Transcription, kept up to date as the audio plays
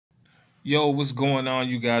Yo, what's going on,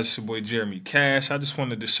 you guys? It's your boy Jeremy Cash. I just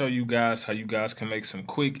wanted to show you guys how you guys can make some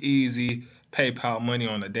quick, easy PayPal money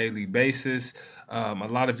on a daily basis. A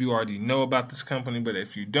lot of you already know about this company, but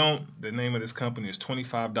if you don't, the name of this company is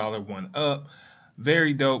 $25 One Up.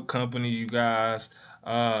 Very dope company, you guys.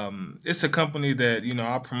 It's a company that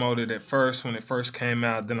I promoted at first when it first came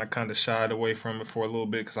out. Then I kind of shied away from it for a little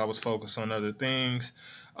bit because I was focused on other things.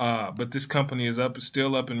 But this company is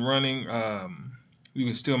still up and running. You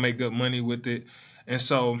can still make good money with it. And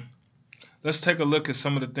so let's take a look at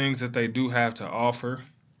some of the things that they do have to offer.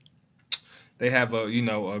 They have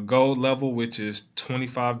a gold level, which is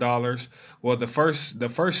 $25. Well, the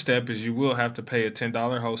first step is you will have to pay a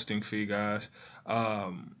 $10 hosting fee, guys.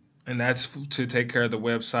 And that's to take care of the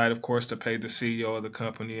website, of course, to pay the CEO of the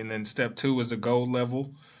company. And then step two is the gold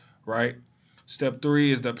level, right? Step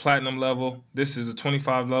three is the platinum level. This is a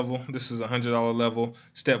 25 level. This is a $100 level.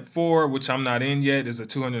 Step four, which I'm not in yet, is a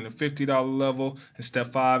 $250 level. And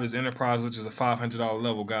step five is enterprise, which is a $500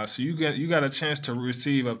 level, guys. So you got a chance to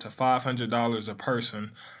receive up to $500 a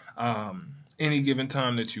person any given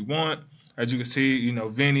time that you want. As you can see,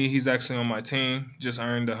 Vinny, he's actually on my team, just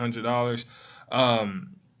earned $100.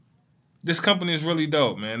 This company is really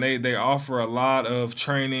dope, man. They offer a lot of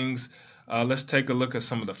trainings. Let's take a look at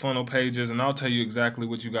some of the funnel pages, and I'll tell you exactly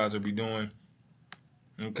what you guys will be doing.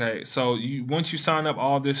 Okay, so once you sign up,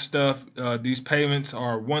 all this stuff, these payments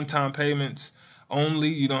are one-time payments only.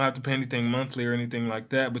 You don't have to pay anything monthly or anything like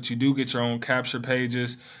that, but you do get your own capture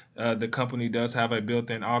pages. The company does have a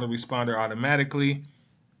built-in autoresponder automatically,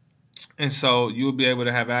 and so you'll be able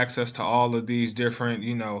to have access to all of these different,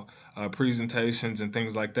 presentations and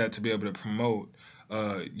things like that to be able to promote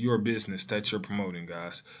your business that you're promoting,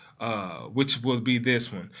 guys. Which will be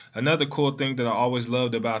this one. Another cool thing that I always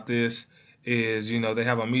loved about this is, they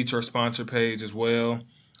have a Meet Your Sponsor page as well.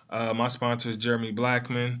 My sponsor is Jeremy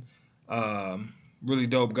Blackman. Really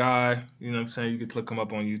dope guy. You know what I'm saying? You can look him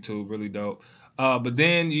up on YouTube. Really dope. But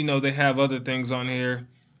then, they have other things on here.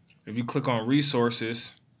 If you click on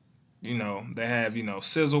resources, they have,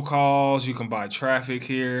 sizzle calls. You can buy traffic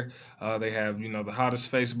here. They have, the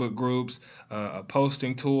hottest Facebook groups, a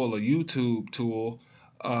posting tool, a YouTube tool,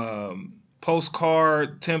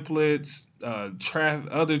 postcard templates,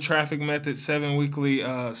 other traffic methods,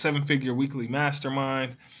 seven-figure weekly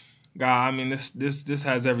mastermind. God, I mean, this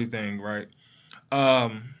has everything, right?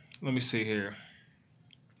 Let me see here.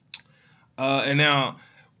 And now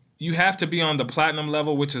you have to be on the platinum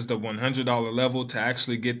level, which is the $100 level, to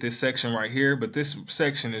actually get this section right here. But this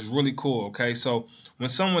section is really cool. Okay, so when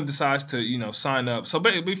someone decides to sign up, so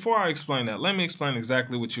before I explain that, let me explain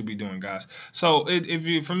exactly what you'll be doing, guys. So if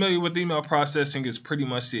you're familiar with email processing, it's pretty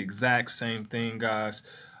much the exact same thing, guys.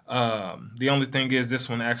 The only thing is this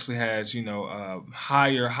one actually has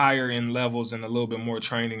higher end levels and a little bit more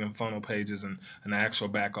training and funnel pages and an actual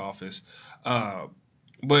back office.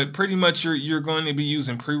 But pretty much you're going to be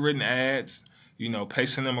using pre-written ads,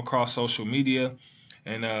 pasting them across social media.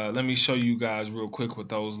 And let me show you guys real quick what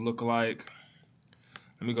those look like.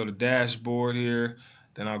 Let me go to dashboard here.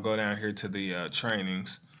 Then I'll go down here to the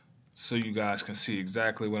trainings so you guys can see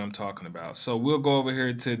exactly what I'm talking about. So we'll go over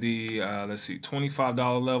here to the, let's see,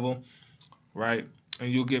 $25 level, right?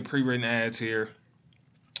 And you'll get pre-written ads here.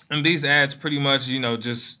 And these ads pretty much,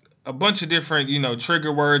 just a bunch of different,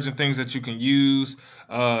 trigger words and things that you can use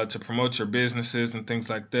to promote your businesses and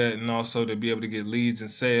things like that, and also to be able to get leads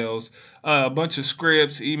and sales. A bunch of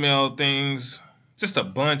scripts, email things, just a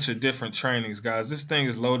bunch of different trainings, guys. This thing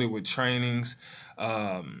is loaded with trainings,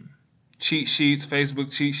 cheat sheets,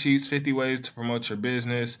 Facebook cheat sheets, 50 ways to promote your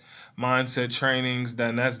business, mindset trainings.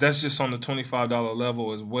 That's just on the $25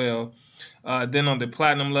 level as well. Then on the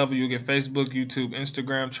platinum level, you get Facebook, YouTube,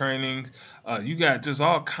 Instagram training. You got just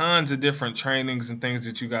all kinds of different trainings and things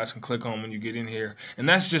that you guys can click on when you get in here, and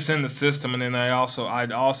that's just in the system. And then I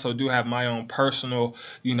also do have my own personal,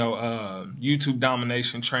 YouTube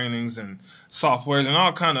domination trainings and softwares and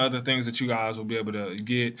all kind of other things that you guys will be able to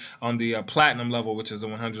get on the platinum level, which is the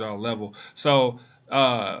 $100 level. So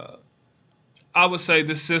I would say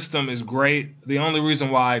this system is great. The only reason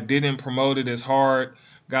why I didn't promote it as hard,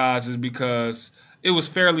 guys, is because it was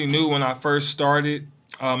fairly new when I first started,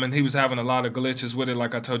 and he was having a lot of glitches with it,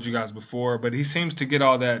 like I told you guys before. But he seems to get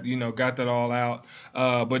all that, got that all out.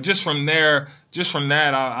 But just from that,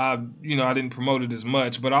 I didn't promote it as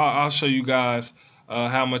much. But I'll show you guys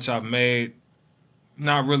how much I've made.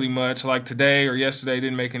 Not really much. Like today or yesterday,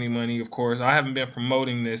 didn't make any money. Of course, I haven't been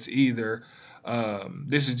promoting this either.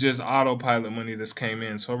 This is just autopilot money that's came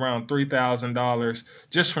in, so around $3,000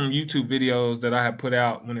 just from YouTube videos that I had put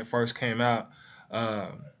out when it first came out.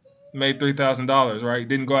 made $3,000, right?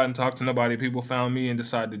 Didn't go out and talk to nobody. People found me and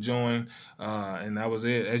decided to join, and that was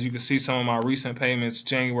it. As you can see, some of my recent payments,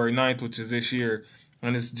 January 9th, which is this year,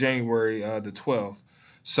 and it's January the 12th.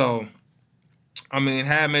 So, I mean,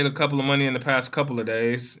 had made a couple of money in the past couple of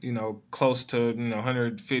days, close to,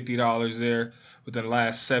 $150 there within the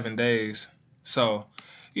last 7 days. So,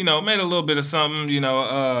 made a little bit of something.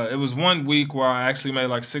 It was one week where I actually made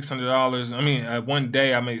like $600. I mean, one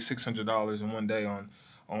day I made $600 in one day on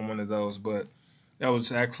one of those, but that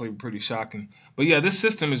was actually pretty shocking. But yeah, this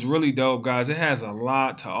system is really dope, guys. It has a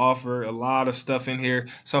lot to offer, a lot of stuff in here.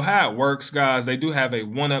 So how it works, guys, they do have a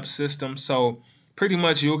one-up system. So pretty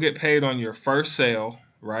much you'll get paid on your first sale,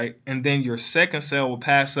 right? And then your second sale will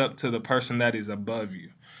pass up to the person that is above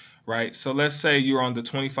you, right? So let's say you're on the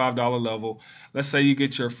 $25 level. Let's say you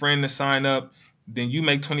get your friend to sign up. Then you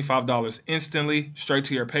make $25 instantly straight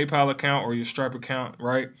to your PayPal account or your Stripe account,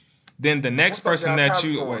 right? Then the next person that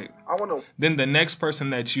you then the next person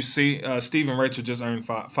that you see, Steve and Rachel just earned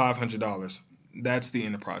 $500. That's the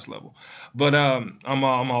enterprise level. But I'm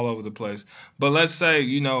all over the place. But let's say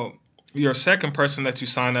your second person that you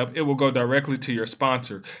sign up, it will go directly to your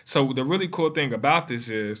sponsor. So the really cool thing about this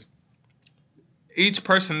is each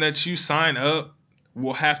person that you sign up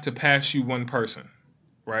will have to pass you one person,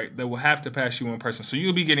 right? They will have to pass you one person. So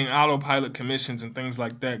you'll be getting autopilot commissions and things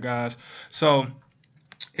like that, guys. So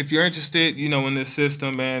if you're interested, in this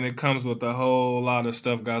system, man, it comes with a whole lot of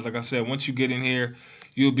stuff, guys. Like I said, once you get in here,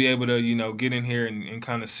 you'll be able to, get in here and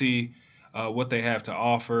kind of see what they have to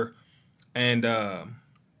offer. And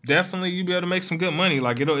definitely you'll be able to make some good money.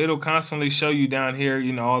 Like it'll constantly show you down here,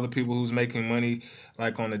 all the people who's making money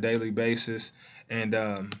like on a daily basis. And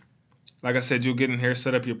like I said, you'll get in here,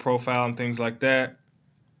 set up your profile and things like that.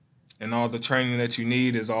 And all the training that you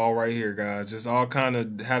need is all right here, guys. It's all kind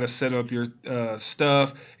of how to set up your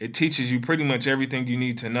stuff. It teaches you pretty much everything you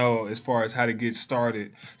need to know as far as how to get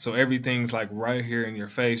started. So everything's like right here in your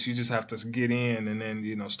face. You just have to get in and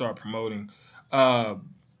then, start promoting.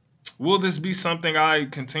 Will this be something I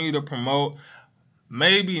continue to promote?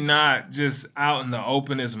 Maybe not just out in the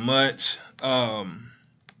open as much.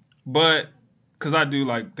 But because I do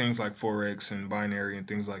like things like Forex and binary and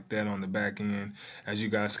things like that on the back end, as you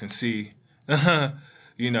guys can see. As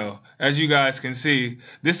you guys can see,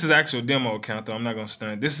 this is actual demo account, though. I'm not going to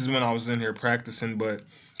stunt. This is when I was in here practicing, but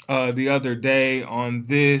the other day on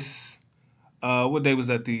this, what day was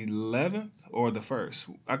that, the 11th or the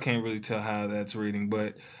 1st? I can't really tell how that's reading,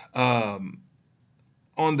 but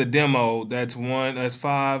on the demo, that's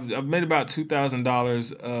 5. I've made about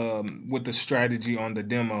 $2,000 with the strategy on the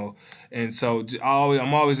demo, and so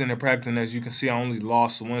I'm always in there practicing. As you can see, I only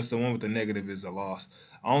lost once. The one with the negative is a loss.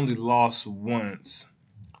 I only lost once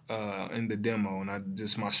in the demo,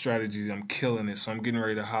 and my strategy, I'm killing it. So I'm getting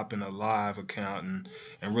ready to hop in a live account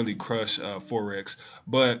and really crush Forex.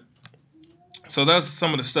 But so that's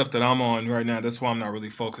some of the stuff that I'm on right now. That's why I'm not really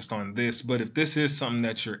focused on this. But if this is something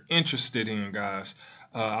that you're interested in, guys,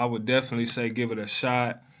 I would definitely say give it a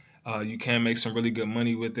shot. You can make some really good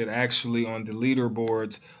money with it. Actually, on the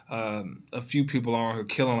leaderboards, a few people are on here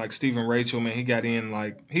killing, like Stephen Rachel, man. He got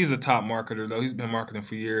in, he's a top marketer, though. He's been marketing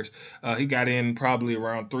for years. He got in probably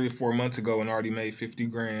around 3 or 4 months ago and already made 50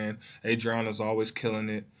 grand. Adriana's always killing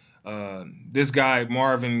it. This guy,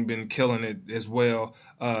 Marvin, been killing it as well.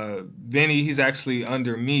 Vinny, he's actually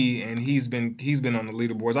under me, and he's been on the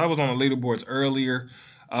leaderboards. I was on the leaderboards earlier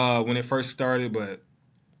when it first started, but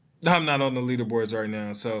I'm not on the leaderboards right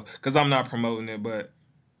now, so because I'm not promoting it. But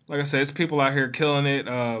like I said, it's people out here killing it.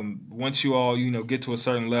 Once you all get to a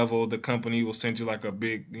certain level, the company will send you like a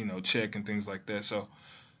big check and things like that. So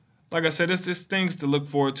like I said, it's just things to look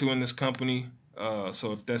forward to in this company.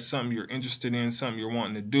 So if that's something you're interested in, something you're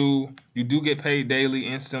wanting to do, you do get paid daily,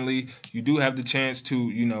 instantly. You do have the chance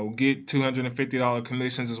to get $250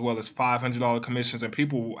 commissions as well as $500 commissions, and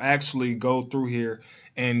people will actually go through here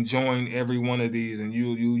and join every one of these, and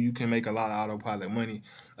you can make a lot of autopilot money.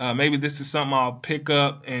 Maybe this is something I'll pick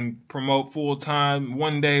up and promote full time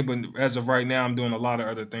one day, but as of right now, I'm doing a lot of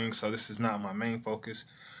other things, so this is not my main focus.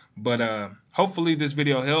 But hopefully this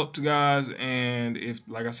video helped, guys, and if,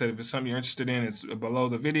 like I said, if it's something you're interested in, it's below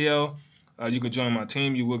the video. You could join my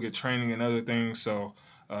team. You will get training and other things, so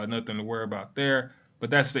nothing to worry about there. But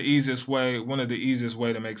that's the easiest way, one of the easiest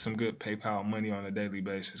way to make some good PayPal money on a daily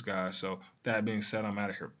basis, guys. So that being said, I'm out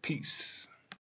of here. Peace.